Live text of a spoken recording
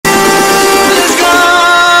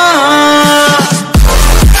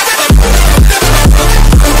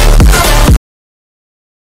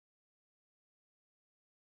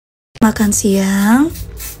makan siang.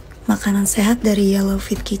 Makanan sehat dari Yellow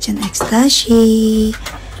Fit Kitchen Ekstasi.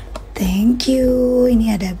 Thank you.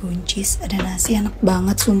 Ini ada buncis, ada nasi, enak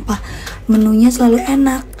banget sumpah. Menunya selalu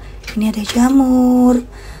enak. Ini ada jamur.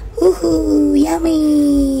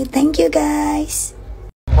 Yummy. Thank you guys.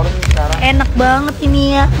 Enak banget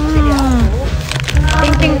ini ya.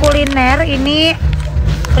 Ting-Ting kuliner ini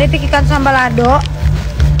keripik ikan sambal lado.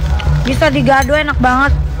 Bisa digado, enak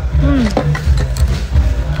banget.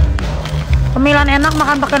 Pemilihan enak,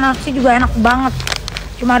 makan pakai nasi juga enak banget.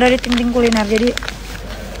 Cuma ada di Ting-Ting kuliner, jadi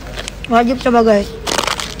wajib coba guys.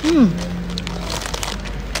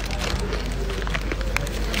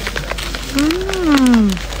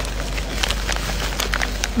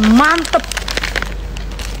 Mantep.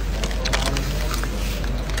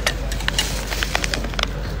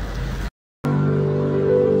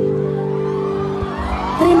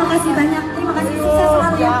 Terima kasih banyak, terima kasih, sukses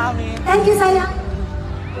selalu ya. Thank you sayang.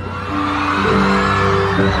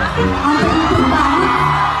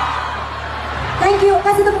 Thank you,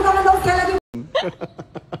 kasih tepuk tangan dong sekali lagi.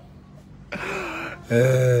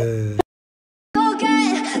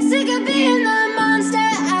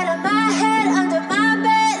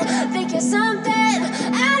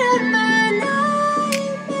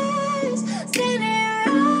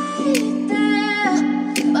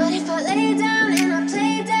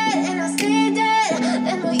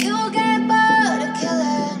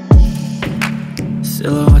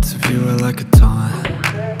 Silhouettes of you are like a taunt.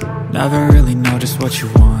 Never really know just what you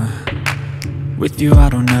want. With you I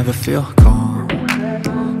don't ever feel calm.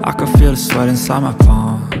 I can feel the sweat inside my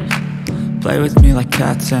palms. Play with me like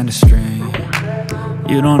cats and a string.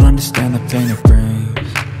 You don't understand the pain it brings.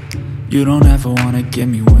 You don't ever wanna give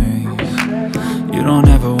me wings. You don't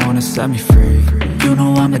ever wanna set me free. You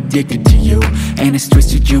know I'm addicted to you, and it's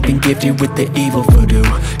twisted, you've been gifted with the evil voodoo.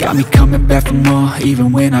 Got me coming back for more,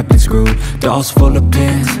 even when I've been screwed. Dolls full of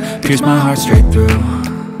pins, pierce my heart straight through.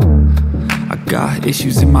 I got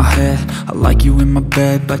issues in my head, I like you in my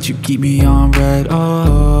bed, but you keep me on red.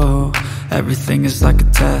 Oh, everything is like a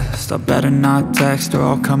test, I better not text or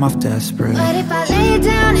I'll come off desperate. But if I lay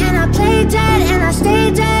down and I play dead and I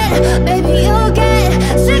stay dead, baby you'll get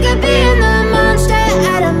sick of being the monster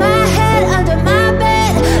out of my head, under my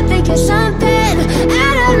bed, thinking something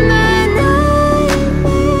out of my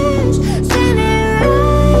nightmares, standing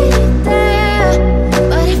right there.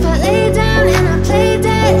 But if I lay down and I play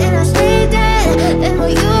dead and I stay dead, then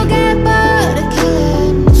will you get bored of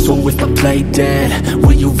killing me? So if I play dead,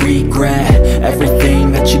 will you regret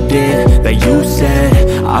everything that you did, that you said?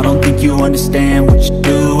 I don't think you understand what you're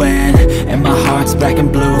doing, and my heart's black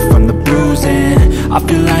and blue from the bruising. I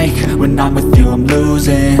feel like when I'm with you I'm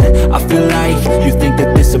losing. I feel like you think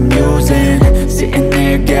that this amusing, sitting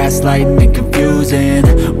there gaslighting and confusing.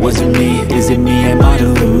 Was it me? Is it me? Am I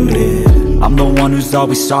deluded? I'm the one who's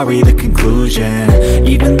always sorry, the conclusion,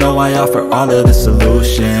 even though I offer all of the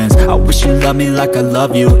solutions. I wish you loved me like I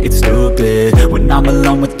love you, it's stupid. When I'm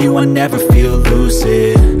alone with you I never feel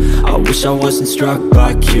lucid. I wish I wasn't struck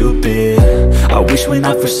by Cupid. I wish when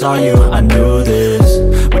I first saw you I knew this.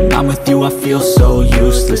 When I'm with you I feel so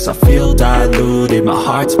useless, I feel diluted, my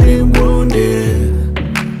heart's been wounded.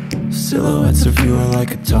 Silhouettes of you are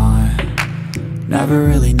like a taunt. Never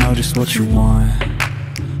really know just what you want.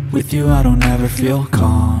 With you I don't ever feel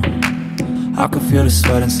calm. I can feel the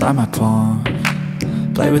sweat inside my palms.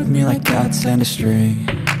 Play with me like cats and a string.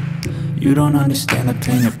 You don't understand the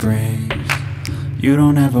pain it brings. You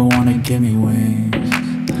don't ever wanna give me wings.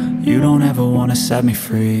 You don't ever wanna set me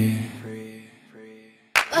free.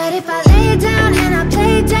 But if I lay down and I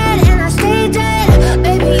play dead and I stay dead,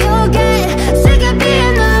 baby you'll get sick of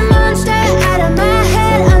being the monster out of my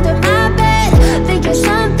head, under my bed, thinking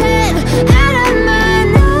something out of my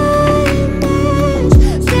nightmares,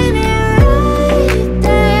 standing right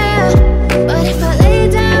there. But if I lay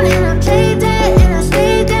down and I play dead and I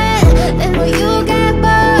stay dead, then will you get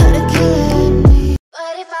bored of killing me?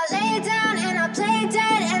 But if I lay down and I play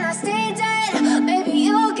dead and I stay dead, baby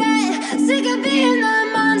you'll get sick of being the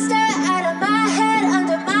monster out of my head,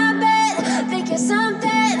 under my bed, thinking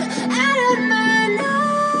something out of my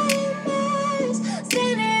nightmares,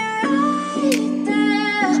 standing right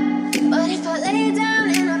there. But if I lay down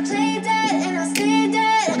and I play dead and I stay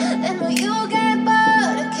dead, then will you get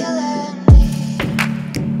bored of killing me?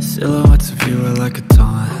 Silhouettes of you are like a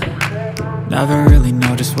taunt. Never really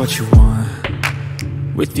know just what you want.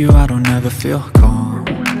 With you I don't ever feel calm.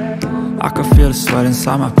 I can feel the sweat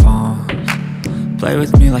inside my palms. Play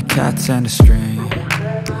with me like cats and a string.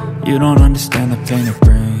 You don't understand the pain it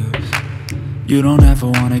brings. You don't ever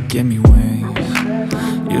wanna give me wings.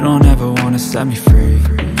 You don't ever wanna set me free.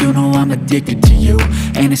 You know I'm addicted to you,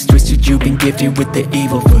 and it's twisted, you've been gifted with the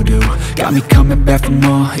evil voodoo. Got me coming back for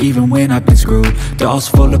more, even when I've been screwed. Dolls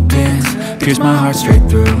full of pins, pierce my heart straight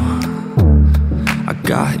through. I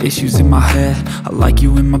got issues in my head, I like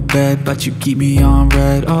you in my bed, but you keep me on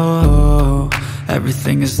red. Oh,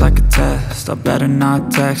 everything is like a test, I better not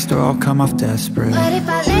text or I'll come off desperate. But if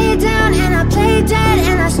I lay down and I play dead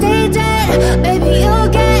and I stay dead, baby you'll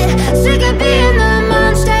get sick of being the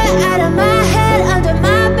monster out of my head, under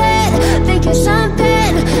my bed. Think you're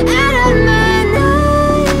something out of my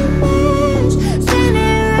nightmares,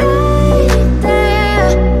 standing right there.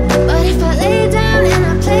 But if I lay down and I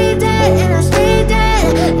play dead and I stay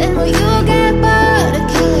dead, then will you get bored of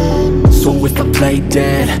killing me? So if I play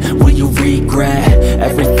dead, will you regret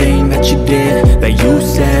everything that you did, that you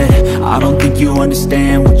said? I don't think you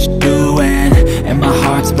understand what you're doing, and my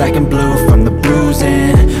heart's black and blue from the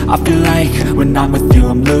bruising. I feel like when I'm with you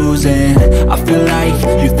I'm losing. I feel like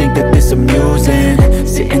you think that this amusing,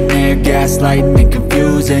 sitting there gaslighting and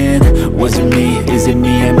confusing. Was it me? Is it me?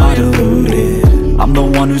 Am I deluded? I'm the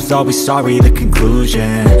one who's always sorry, the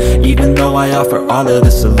conclusion, even though I offer all of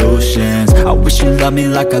the solutions. I wish you loved me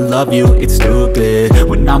like I love you, it's stupid.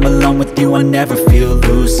 When I'm alone with you I never feel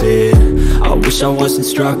lucid. I wish I wasn't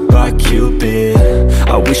struck by Cupid.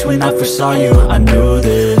 I wish when I first saw you I knew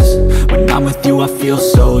this. When I'm with you I feel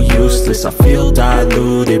so useless, I feel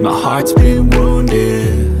diluted, my heart's been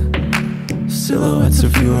wounded. Silhouettes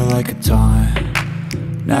of you are like a taunt,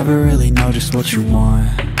 never really know just what you want.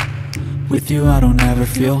 With you I don't ever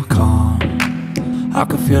feel calm, I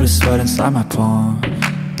can feel the sweat inside my palm.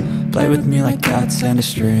 Play with me like cats and a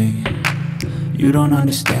string. You don't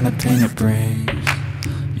understand the pain it brings.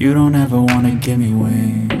 You don't ever wanna give me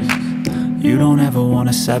wings. You don't ever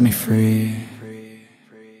wanna set me free.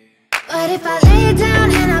 But if I lay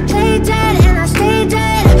down and I play dead and I stay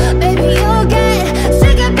dead, baby you'll get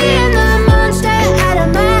sick of being the monster out of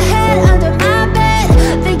my head, under my bed.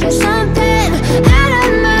 Think you're something out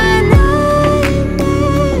of my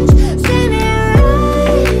nightmares, standing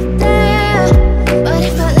right there. But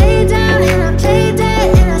if I lay down and I play dead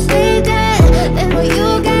and I stay dead, then will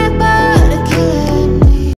you get bored of killing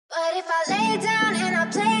me? But if I lay down and I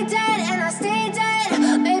play dead and I stay dead,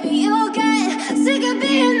 baby you'll get sick of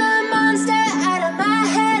being the monster out of my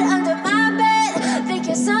head, under my bed. Think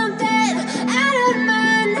you're something out of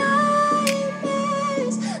my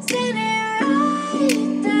nightmares, standing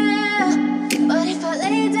right there. But if I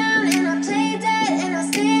lay down and I play dead and I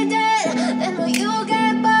stay dead, then will you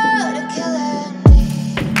get bored of killing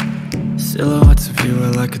me? Silhouettes of you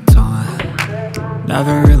are like a taunt,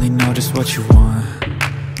 never really know just what you want.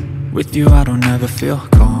 With you I don't ever feel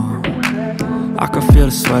calm, I can feel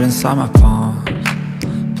the sweat inside my palms.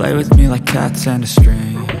 Play with me like cats and a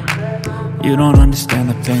string. You don't understand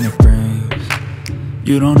the pain it brings.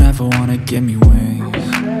 You don't ever wanna give me wings.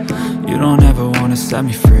 You don't ever wanna set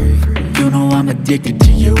me free. You know I'm addicted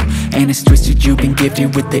to you, and it's twisted, you've been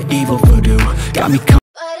gifted with the evil voodoo. Got me